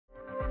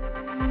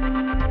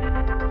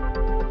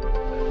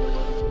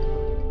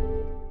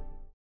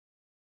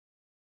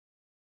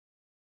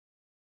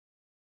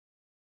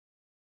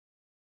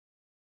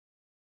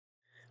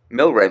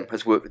MILREM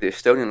has worked with the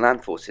Estonian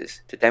Land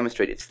Forces to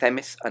demonstrate its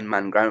THeMIS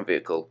Unmanned Ground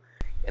Vehicle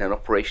in an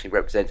operationally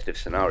representative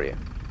scenario.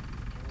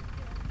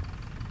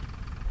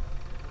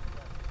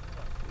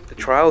 The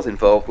trials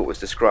involved what was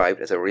described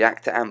as a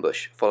reactor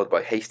ambush followed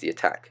by hasty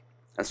attack,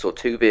 and saw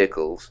two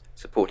vehicles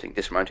supporting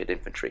dismounted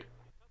infantry.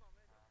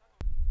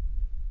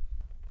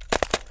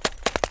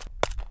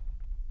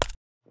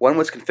 One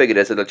was configured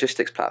as a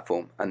logistics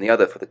platform and the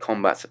other for the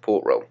combat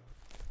support role.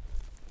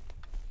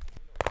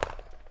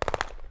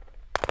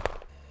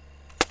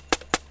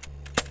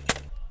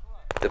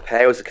 The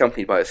pair was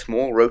accompanied by a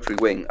small rotary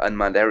wing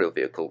unmanned aerial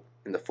vehicle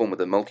in the form of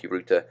the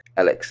multi-router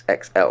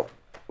LXXL,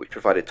 which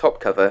provided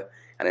top cover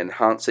and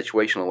enhanced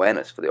situational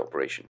awareness for the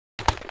operation.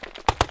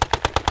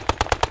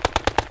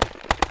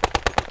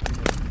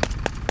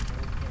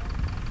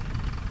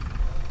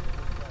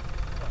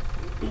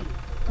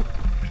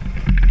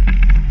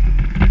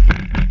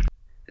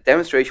 The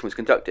demonstration was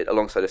conducted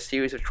alongside a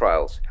series of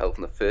trials held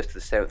from the 1st to the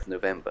 7th of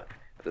November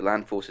at the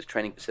Land Forces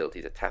training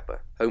facilities at Tapa,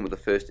 home of the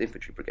 1st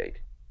Infantry Brigade,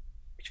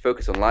 which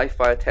focused on live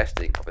fire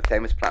testing of a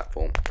THeMIS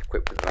platform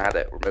equipped with an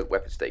ADA remote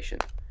weapon station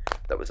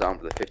that was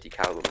armed with a 50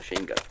 caliber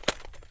machine gun.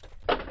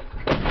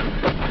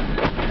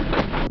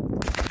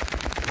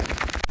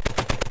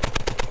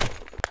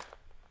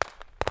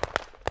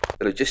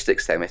 The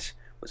logistics THeMIS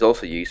was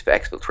also used for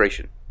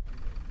exfiltration.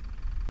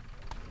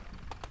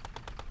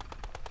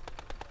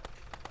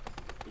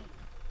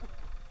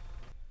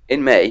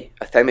 In May,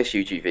 a THeMIS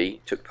UGV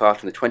took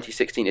part in the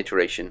 2016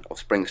 iteration of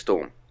Spring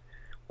Storm,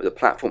 where the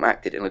platform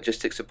acted in a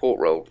logistics support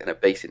role in a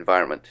base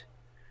environment,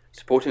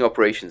 supporting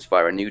operations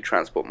via a new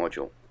transport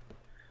module.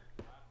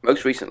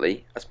 Most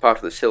recently, as part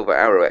of the Silver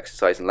Arrow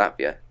exercise in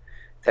Latvia,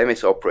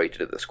 THeMIS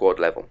operated at the squad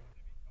level.